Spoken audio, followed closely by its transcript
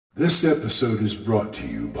This episode is brought to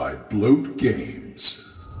you by Bloat Games.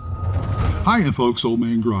 Hiya folks, Old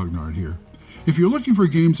Man Grognard here. If you're looking for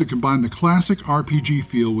games that combine the classic RPG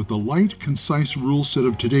feel with the light, concise rule set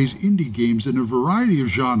of today's indie games in a variety of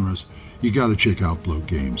genres, you gotta check out Bloat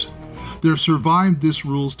Games. Their Survive This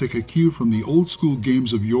rules take a cue from the old school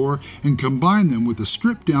games of yore and combine them with a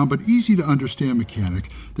stripped down but easy to understand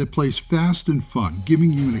mechanic that plays fast and fun,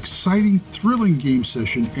 giving you an exciting, thrilling game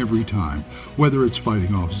session every time. Whether it's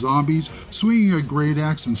fighting off zombies, swinging a great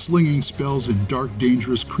axe and slinging spells in dark,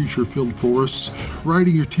 dangerous, creature-filled forests,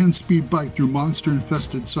 riding your 10-speed bike through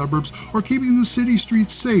monster-infested suburbs, or keeping the city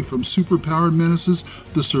streets safe from super-powered menaces,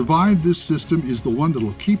 the Survive This system is the one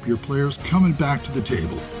that'll keep your players coming back to the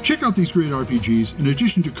table. Check out these great RPGs, in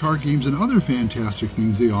addition to card games and other fantastic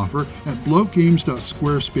things they offer, at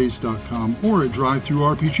bloatgames.squarespace.com or at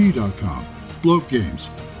drivethrurpg.com. Bloat Games.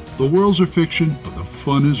 The worlds are fiction, but the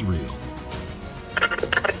fun is real.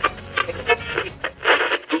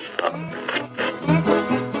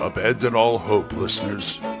 Abandon all hope,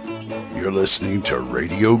 listeners. You're listening to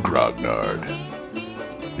Radio Grognard,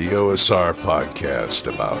 the OSR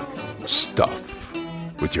podcast about stuff,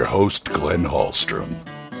 with your host, Glenn Hallstrom.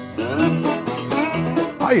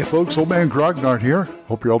 Hiya folks, Old Man Grognard here.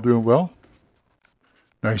 Hope you're all doing well.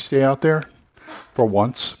 Nice day out there for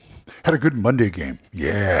once. Had a good Monday game.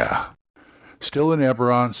 Yeah. Still in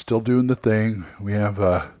Eberron, still doing the thing. We have,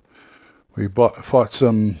 fought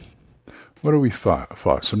some, what do we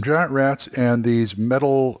fought? Some giant rats and these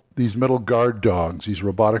metal guard dogs, these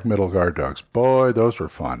robotic metal guard dogs. Boy, those were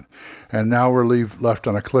fun. And now we're left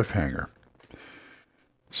on a cliffhanger,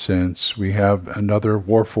 since we have another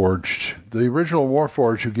Warforged, the original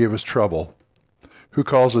Warforged who gave us trouble, who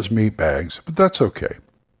calls us meatbags, but that's okay.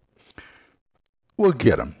 We'll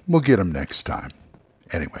get him. We'll get him next time.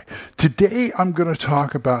 Anyway, today I'm going to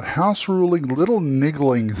talk about house ruling, little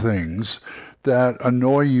niggling things that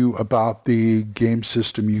annoy you about the game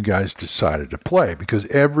system you guys decided to play, because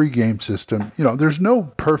every game system, there's no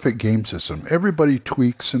perfect game system. Everybody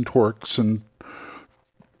tweaks and twerks and,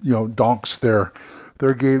 donks their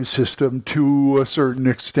game system to a certain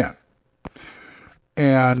extent.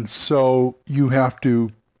 And so you have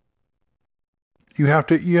to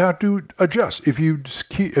adjust. If you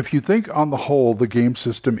think on the whole the game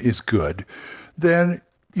system is good, then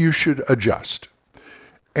you should adjust.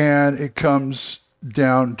 And it comes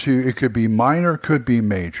down to, it could be minor, could be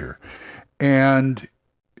major. And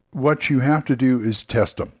what you have to do is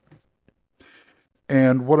test them.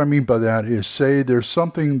 And what I mean by that is, say there's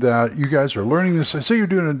something that you guys are learning this. Say you're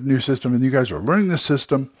doing a new system and you guys are learning this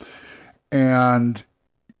system, and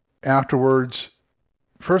afterwards,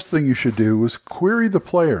 first thing you should do is query the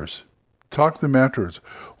players. Talk to them afterwards.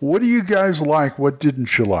 What do you guys like? What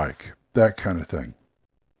didn't you like? That kind of thing.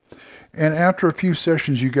 And after a few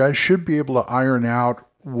sessions, you guys should be able to iron out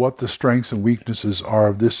what the strengths and weaknesses are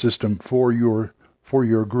of this system for your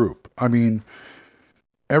group. I mean,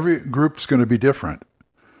 every group's going to be different.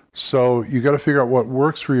 So you got to figure out what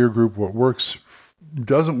works for your group, what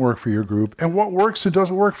doesn't work for your group, and what works and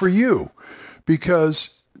doesn't work for you.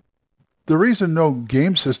 Because the reason no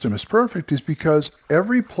game system is perfect is because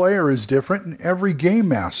every player is different and every game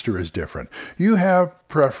master is different. You have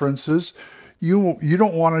preferences. You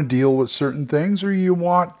don't want to deal with certain things, or you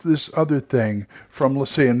want this other thing from,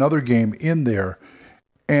 let's say, another game in there.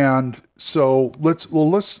 And so let's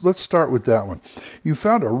start with that one. You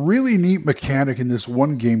found a really neat mechanic in this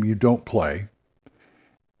one game you don't play,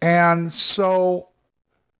 and so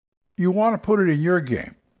you want to put it in your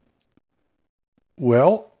game.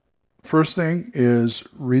 Well, first thing is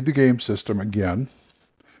read the game system again,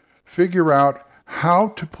 figure out how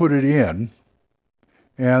to put it in,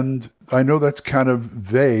 and I know that's kind of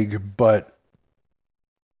vague, but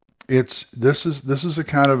this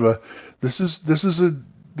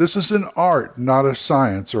is an art, not a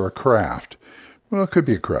science or a craft. Well, it could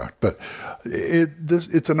be a craft, but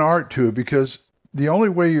it's an art to it, because the only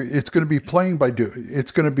way it's going to be playing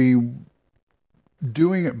it's going to be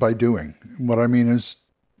doing it by doing. What I mean is,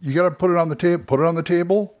 you got to put it on the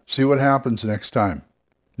table, see what happens next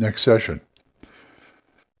session.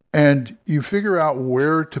 And you figure out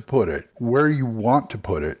where to put it, where you want to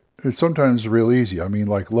put it. It's sometimes real easy. I mean,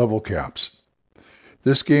 like level caps.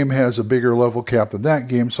 This game has a bigger level cap than that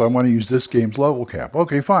game, so I want to use this game's level cap.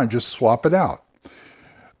 Okay, fine, just swap it out.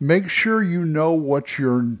 Make sure you know what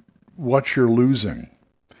you're losing.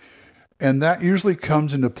 And that usually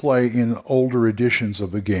comes into play in older editions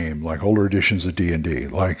of the game, like older editions of D&D.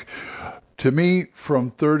 Like, to me,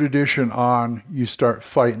 from 3rd edition on, you start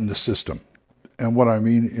fighting the system. And what I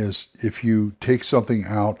mean is, if you take something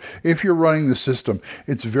out, if you're running the system,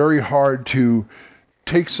 it's very hard to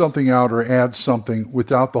take something out or add something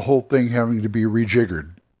without the whole thing having to be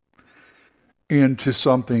rejiggered into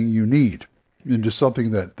something you need, into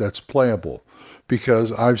something that's playable.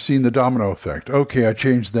 Because I've seen the domino effect. Okay, I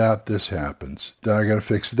changed that, this happens. Then I got to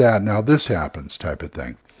fix that, now this happens, type of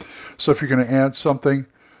thing. So if you're going to add something,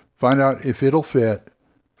 find out if it'll fit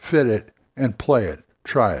it, and play it.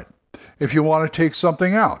 Try it. If you want to take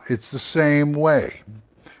something out, it's the same way.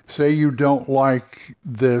 Say you don't like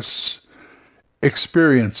this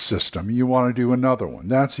experience system. You want to do another one.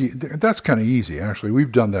 That's kind of easy, actually.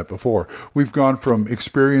 We've done that before. We've gone from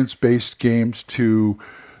experience-based games to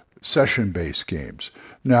session-based games.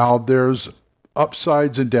 Now, there's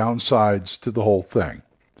upsides and downsides to the whole thing.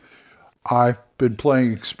 I've been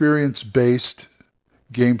playing experience-based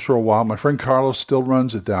games for a while. My friend Carlos still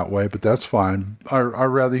runs it that way, but that's fine.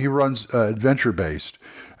 He runs adventure-based.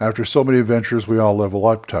 After so many adventures, we all level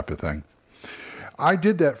up type of thing. I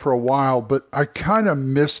did that for a while, but I kind of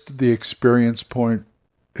missed the experience.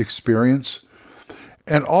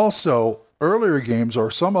 And also, earlier games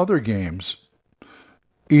or some other games,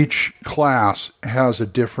 each class has a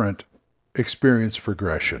different experience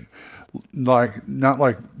progression. Not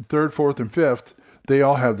like third, fourth, and fifth, they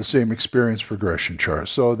all have the same experience progression chart.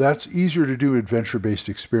 So that's easier to do adventure-based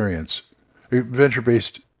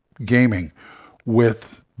gaming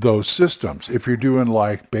with those systems. If you're doing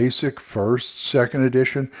like basic, first, second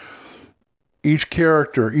edition, each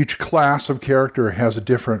class of character has a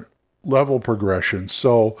different level progression.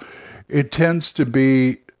 So it tends to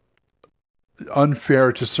be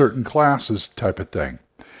unfair to certain classes type of thing.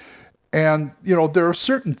 And, there are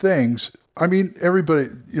certain things, everybody,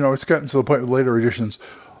 it's gotten to the point with later editions,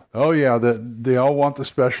 oh yeah, that they all want the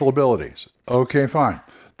special abilities. Okay, fine.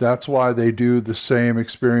 That's why they do the same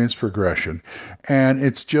experience progression. And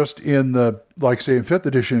it's just in the, like say in 5th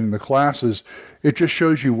edition, in the classes, it just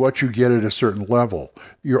shows you what you get at a certain level.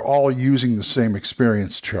 You're all using the same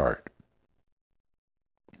experience chart.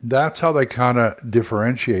 That's how they kind of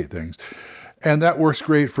differentiate things. And that works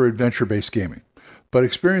great for adventure-based gaming. But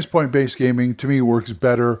experience point-based gaming, to me, works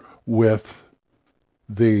better with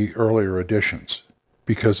the earlier editions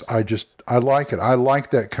because I like it. I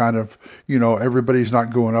like that kind of, everybody's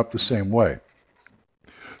not going up the same way.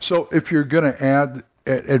 So if you're going to add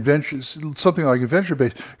something like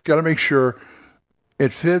adventure-based, got to make sure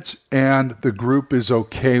it fits and the group is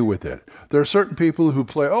okay with it. There are certain people who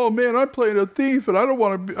play, oh man, I'm playing a thief and I don't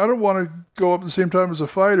want to go up at the same time as a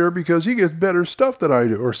fighter because he gets better stuff than I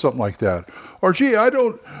do, or something like that. Or gee, I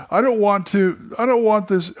don't want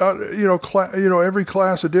this, every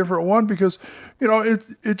class a different one because,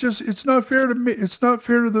 it's not fair to me. It's not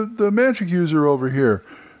fair to the magic user over here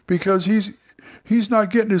because he's not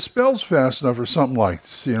getting his spells fast enough or something like,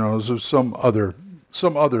 so some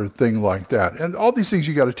other thing like that. And all these things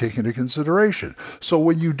you got to take into consideration. So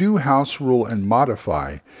when you do house rule and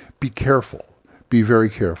modify, be careful. Be very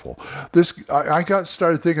careful. I got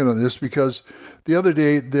started thinking on this because the other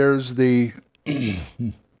day there's the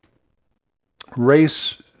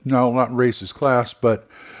not racist class, but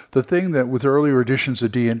the thing that with earlier editions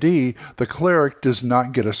of D&D, the cleric does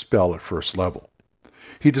not get a spell at first level.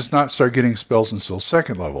 He does not start getting spells until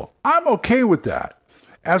second level. I'm okay with that.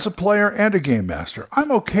 As a player and a game master,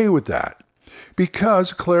 I'm okay with that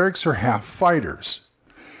because clerics are half fighters.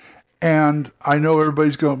 And I know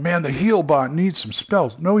everybody's going, man, the heal bot needs some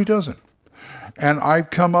spells. No, he doesn't. And I've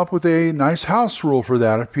come up with a nice house rule for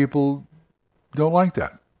that if people don't like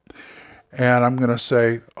that. And I'm going to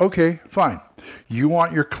say, okay, fine. You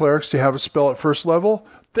want your clerics to have a spell at first level?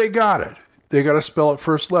 They got it. They got a spell at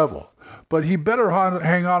first level. But he better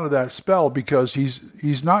hang on to that spell because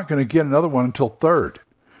he's not going to get another one until third.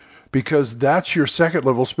 Because that's your second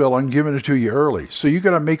level spell. I'm giving it to you early. So you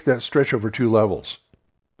got to make that stretch over 2 levels.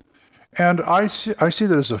 And I see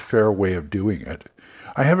that as a fair way of doing it.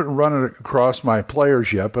 I haven't run it across my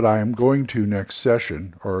players yet, but I am going to next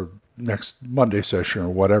session or next Monday session or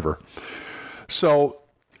whatever. So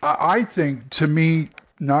I think, to me,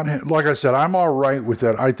 not like I said, I'm all right with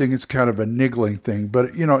that. I think it's kind of a niggling thing.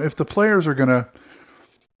 But, if the players are going to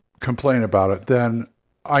complain about it, then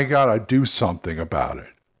I got to do something about it.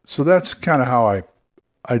 So that's kind of how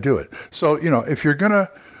I do it. So, if you're going to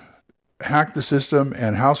hack the system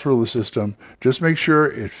and house rule the system, just make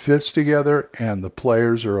sure it fits together and the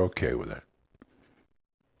players are okay with it.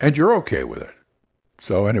 And you're okay with it.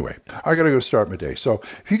 So anyway, I got to go start my day. So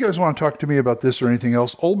if you guys want to talk to me about this or anything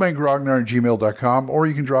else, oldmangrognard@gmail.com, or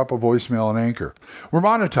you can drop a voicemail on Anchor. We're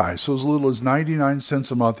monetized, so as little as 99 cents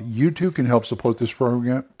a month. You too can help support this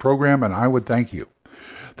program, and I would thank you.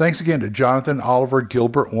 Thanks again to Jonathan, Oliver,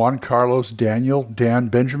 Gilbert, Juan Carlos, Daniel, Dan,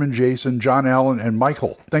 Benjamin, Jason, John Allen, and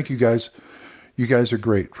Michael. Thank you, guys. You guys are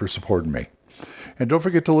great for supporting me. And don't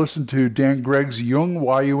forget to listen to Dan Gregg's Jung,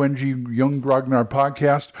 Y-U-N-G, Jung Grognard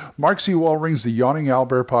podcast, Mark C. Wallring's The Yawning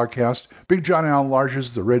Owlbear podcast, Big John Allen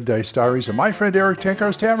Large's The Red Dice Diaries, and my friend Eric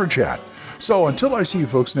Tenkar's Tavern Chat. So until I see you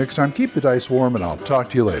folks next time, keep the dice warm, and I'll talk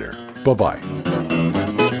to you later. Bye-bye.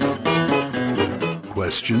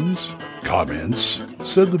 Questions? Comments?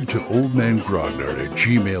 Send them to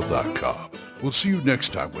oldmangrognard@gmail.com. We'll see you next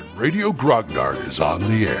time when Radio Grognard is on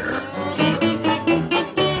the air.